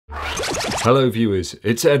Hello viewers,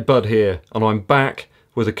 it's Eddbud here, and I'm back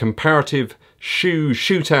with a comparative shoe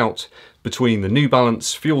shootout between the New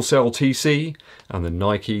Balance FuelCell TC and the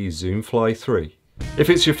Nike Zoomfly 3. If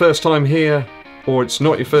it's your first time here, or it's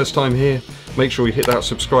not your first time here, make sure you hit that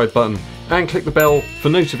subscribe button and click the bell for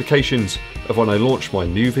notifications of when I launch my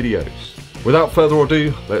new videos. Without further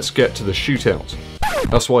ado, let's get to the shootout.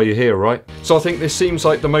 That's why you're here, right? So I think this seems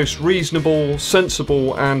like the most reasonable,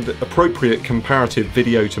 sensible and appropriate comparative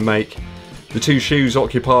video to make. The two shoes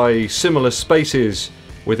occupy similar spaces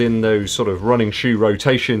within those sort of running shoe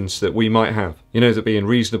rotations that we might have. You know that being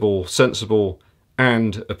reasonable, sensible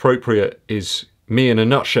and appropriate is me in a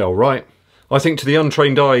nutshell, right? I think to the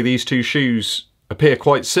untrained eye these two shoes appear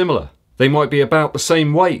quite similar. They might be about the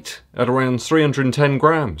same weight at around 310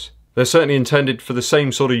 grams. They're certainly intended for the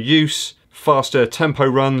same sort of use, faster tempo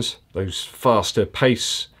runs, those faster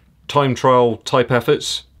pace, time trial type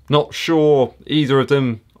efforts. Not sure either of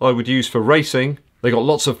them I would use for racing. They got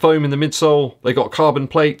lots of foam in the midsole, they got carbon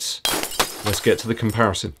plates. Let's get to the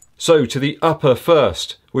comparison. So to the upper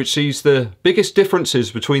first, which sees the biggest differences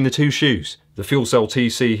between the two shoes. The FuelCell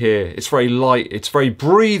TC here, it's very light, it's very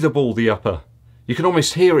breathable, the upper. You can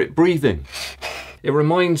almost hear it breathing. It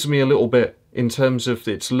reminds me a little bit in terms of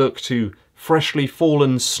its look to freshly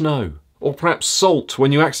fallen snow. Or perhaps salt,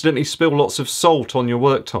 when you accidentally spill lots of salt on your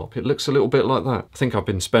worktop. It looks a little bit like that. I think I've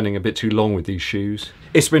been spending a bit too long with these shoes.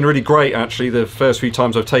 It's been really great actually, the first few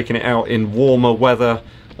times I've taken it out in warmer weather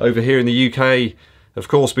over here in the UK. Of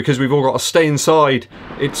course, because we've all got to stay inside.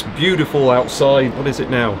 It's beautiful outside. What is it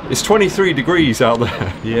now? It's 23 degrees out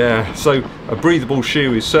there. Yeah, so a breathable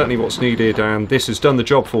shoe is certainly what's needed, and this has done the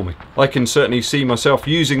job for me. I can certainly see myself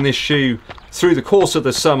using this shoe through the course of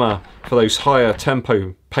the summer for those higher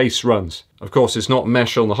tempo pace runs. Of course, it's not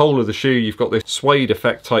mesh on the whole of the shoe. You've got this suede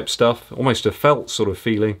effect type stuff, almost a felt sort of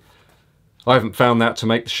feeling. I haven't found that to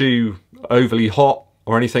make the shoe overly hot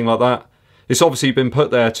or anything like that. It's obviously been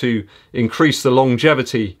put there to increase the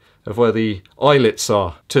longevity of where the eyelets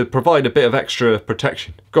are, to provide a bit of extra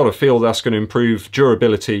protection. Got to feel that's going to improve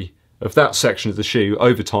durability of that section of the shoe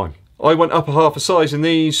over time. I went up a half a size in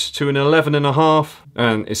these to an 11.5,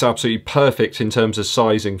 and it's absolutely perfect in terms of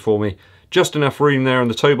sizing for me. Just enough room there in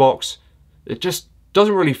the toe box. It just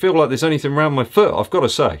doesn't really feel like there's anything around my foot, I've got to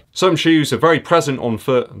say. Some shoes are very present on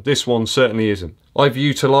foot, this one certainly isn't. I've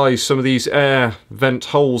utilised some of these air vent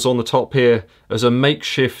holes on the top here as a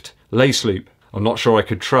makeshift lace loop. I'm not sure I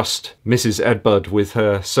could trust Mrs. Eddbud with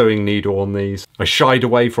her sewing needle on these. I shied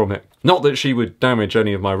away from it. Not that she would damage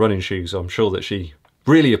any of my running shoes, I'm sure that she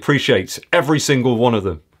really appreciates every single one of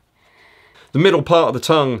them. The middle part of the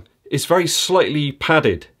tongue is very slightly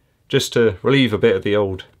padded, just to relieve a bit of the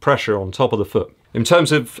old pressure on top of the foot. In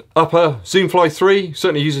terms of upper, Zoomfly 3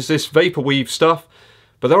 certainly uses this vapor weave stuff,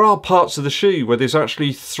 but there are parts of the shoe where there's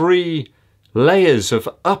actually 3 layers of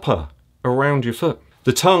upper around your foot.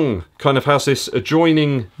 The tongue kind of has this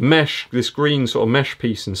adjoining mesh, this green sort of mesh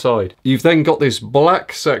piece inside. You've then got this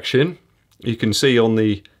black section you can see on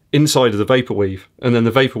the inside of the vapor weave, and then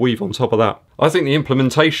the vapor weave on top of that. I think the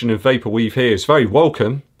implementation of vapor weave here is very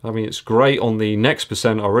welcome. I mean, it's great on the next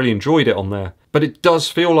percent, I really enjoyed it on there. But it does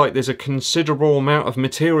feel like there's a considerable amount of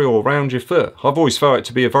material around your foot. I've always felt it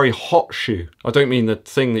to be a very hot shoe. I don't mean the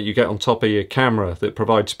thing that you get on top of your camera that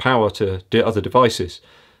provides power to other devices.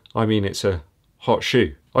 I mean it's a hot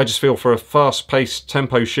shoe. I just feel for a fast-paced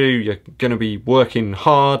tempo shoe, you're going to be working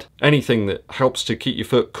hard. Anything that helps to keep your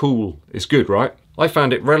foot cool is good, right? I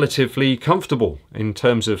found it relatively comfortable in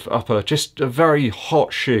terms of upper, just a very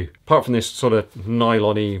hot shoe. Apart from this sort of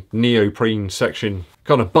nylon-y neoprene section,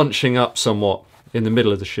 kind of bunching up somewhat in the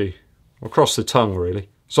middle of the shoe, across the tongue really.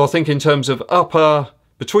 So I think in terms of upper,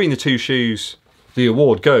 between the two shoes, the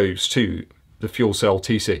award goes to the FuelCell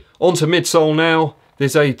TC. On to midsole now.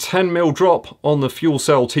 There's a 10mm drop on the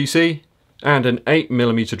FuelCell TC and an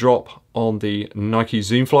 8mm drop on the Nike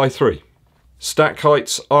Zoomfly 3. Stack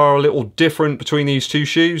heights are a little different between these two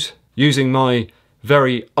shoes. Using my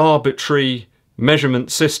very arbitrary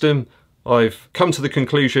measurement system, I've come to the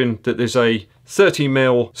conclusion that there's a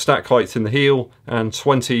 30mm stack height in the heel and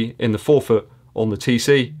 20 in the forefoot on the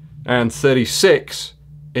TC, and 36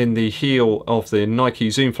 in the heel of the Nike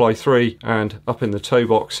Zoomfly 3, and up in the toe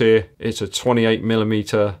box here it's a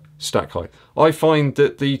 28mm stack height. I find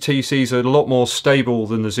that the TCs are a lot more stable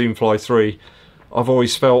than the Zoomfly 3. I've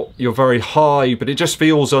always felt you're very high, but it just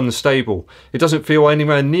feels unstable. It doesn't feel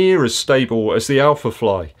anywhere near as stable as the Alpha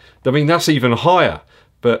Fly. I mean, that's even higher.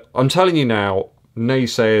 But I'm telling you now,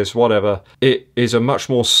 naysayers, whatever, it is a much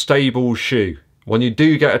more stable shoe. When you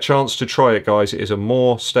do get a chance to try it, guys, it is a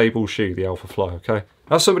more stable shoe, the Alpha Fly, okay?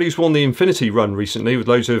 As somebody who's worn the Infinity Run recently with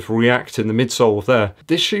loads of React in the midsole of there,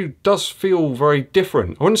 this shoe does feel very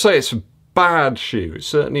different. I wouldn't say it's a bad shoe, it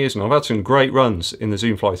certainly isn't. I've had some great runs in the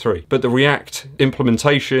Zoomfly 3, but the React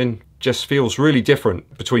implementation just feels really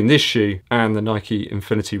different between this shoe and the Nike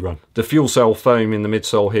Infinity Run. The FuelCell foam in the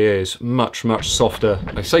midsole here is much, much softer.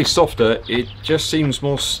 I say softer, it just seems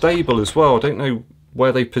more stable as well. I don't know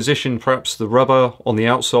where they position perhaps the rubber on the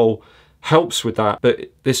outsole helps with that,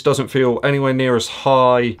 but this doesn't feel anywhere near as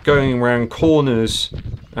high. Going around corners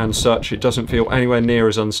and such, it doesn't feel anywhere near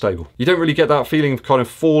as unstable. You don't really get that feeling of kind of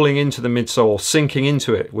falling into the midsole, sinking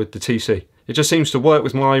into it with the TC. It just seems to work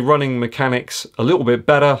with my running mechanics a little bit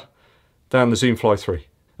better than the Zoomfly 3.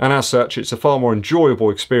 And as such, it's a far more enjoyable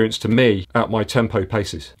experience to me at my tempo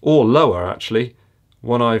paces. Or lower, actually.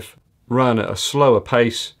 When I've run at a slower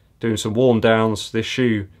pace, doing some warm downs, this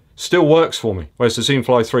shoe still works for me. Whereas the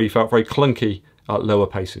Zoomfly 3 felt very clunky at lower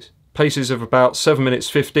paces. Paces of about 7 minutes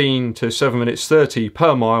 15 to 7 minutes 30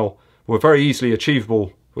 per mile were very easily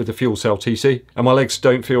achievable with the FuelCell TC. And my legs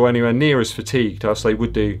don't feel anywhere near as fatigued as they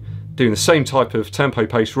would do doing the same type of tempo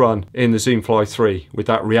pace run in the Zoomfly 3 with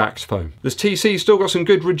that React foam. This TC still got some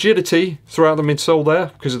good rigidity throughout the midsole there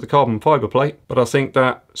because of the carbon fibre plate, but I think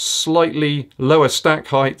that slightly lower stack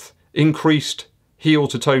height, increased heel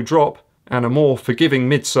to toe drop, and a more forgiving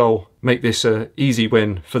midsole make this an easy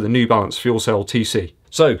win for the New Balance FuelCell TC.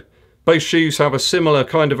 So, both shoes have a similar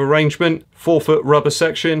kind of arrangement, 4-foot rubber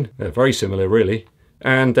section, they're very similar really,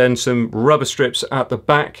 and then some rubber strips at the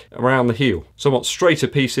back around the heel. Somewhat straighter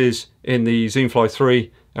pieces in the Zoomfly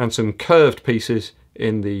 3 and some curved pieces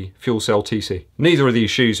in the FuelCell TC. Neither of these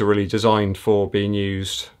shoes are really designed for being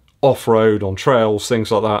used off-road, on trails,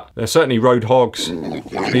 things like that. They're certainly road hogs.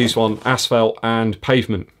 These on asphalt and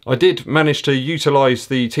pavement. I did manage to utilise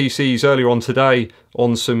the TCs earlier on today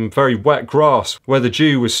on some very wet grass where the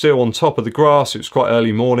dew was still on top of the grass. It was quite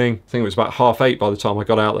early morning. I think it was about 8:30 by the time I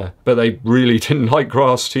got out there. But they really didn't like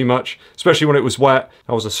grass too much, especially when it was wet.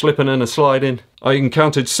 I was a slipping and a sliding. I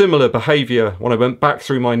encountered similar behaviour when I went back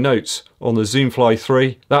through my notes on the Zoomfly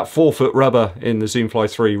 3. That 4-foot rubber in the Zoomfly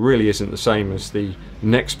 3 really isn't the same as the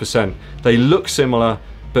next percent. They look similar,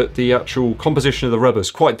 but the actual composition of the rubber is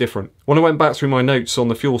quite different. When I went back through my notes on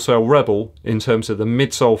the FuelCell Rebel in terms of the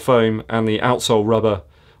midsole foam and the outsole rubber,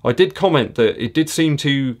 I did comment that it did seem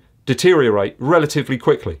to deteriorate relatively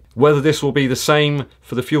quickly. Whether this will be the same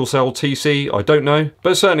for the FuelCell TC, I don't know,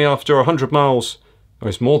 but certainly after 100 miles, oh,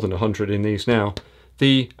 it's more than 100 in these now,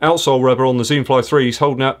 the outsole rubber on the Zoomfly 3 is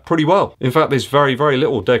holding up pretty well. In fact, there's very, very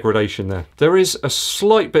little degradation there. There is a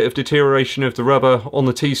slight bit of deterioration of the rubber on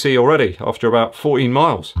the TC already after about 14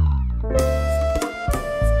 miles.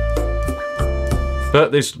 But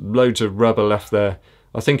there's loads of rubber left there.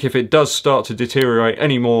 I think if it does start to deteriorate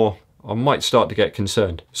any more, I might start to get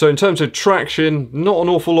concerned. So in terms of traction, not an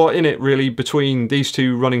awful lot in it really between these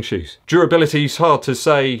two running shoes. Durability is hard to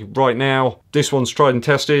say right now. This one's tried and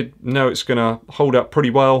tested. No, it's gonna hold up pretty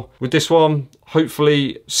well. With this one,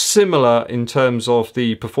 hopefully similar in terms of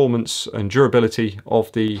the performance and durability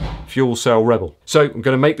of the FuelCell Rebel. So I'm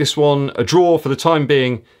gonna make this one a draw for the time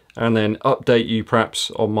being and then update you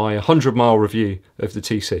perhaps on my 100-mile review of the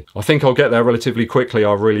TC. I think I'll get there relatively quickly.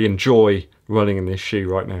 I really enjoy running in this shoe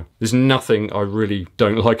right now. There's nothing I really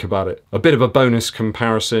don't like about it. A bit of a bonus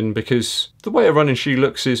comparison because the way a running shoe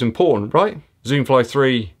looks is important, right? Zoomfly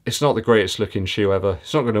 3, it's not the greatest looking shoe ever.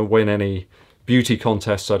 It's not going to win any beauty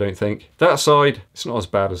contests, I don't think. That aside, it's not as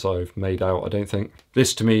bad as I've made out, I don't think.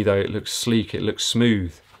 This to me though, it looks sleek, it looks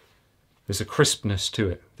smooth. There's a crispness to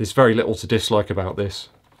it. There's very little to dislike about this.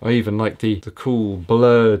 I even like the cool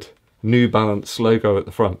blurred New Balance logo at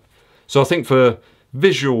the front. So I think for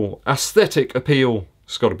visual aesthetic appeal,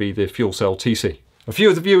 it's got to be the FuelCell TC. A few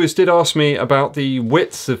of the viewers did ask me about the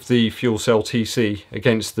width of the FuelCell TC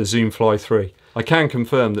against the Zoomfly 3. I can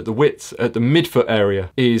confirm that the width at the midfoot area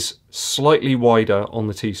is slightly wider on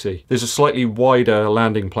the TC. There's a slightly wider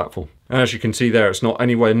landing platform. And as you can see there, it's not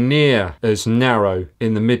anywhere near as narrow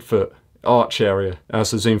in the midfoot arch area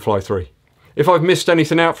as the Zoomfly 3. If I've missed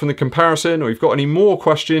anything out from the comparison or you've got any more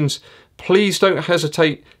questions, please don't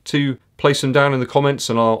hesitate to place them down in the comments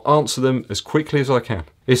and I'll answer them as quickly as I can.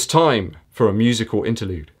 It's time for a musical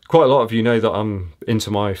interlude. Quite a lot of you know that I'm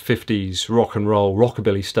into my 50s rock and roll,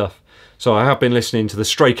 rockabilly stuff. So I have been listening to the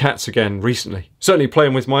Stray Cats again recently. Certainly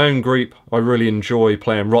playing with my own group, I really enjoy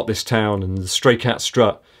playing Rock This Town and the Stray Cat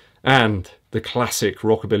Strut and the classic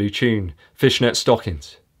rockabilly tune, Fishnet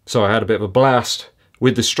Stockings. So I had a bit of a blast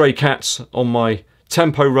with the Stray Cats on my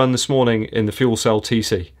tempo run this morning in the FuelCell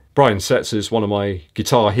TC. Brian Setzer is one of my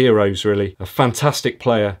guitar heroes really, a fantastic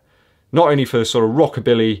player, not only for sort of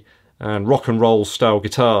rockabilly and rock and roll style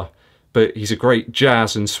guitar, but he's a great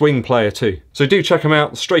jazz and swing player too. So do check him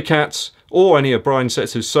out, Stray Cats, or any of Brian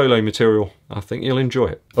Setz's solo material. I think you'll enjoy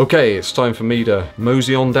it. Okay, it's time for me to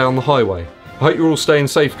mosey on down the highway. I hope you're all staying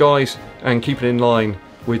safe, guys, and keeping in line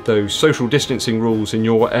with those social distancing rules in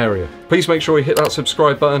your area. Please make sure you hit that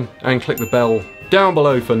subscribe button and click the bell down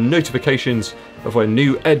below for notifications of when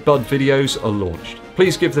new Eddbud videos are launched.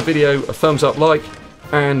 Please give the video a thumbs up like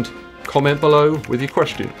and comment below with your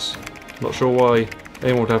questions. Not sure why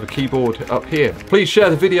anyone would have a keyboard up here. Please share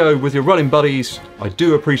the video with your running buddies. I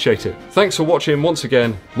do appreciate it. Thanks for watching once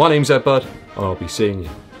again. My name's Eddbud, and I'll be seeing you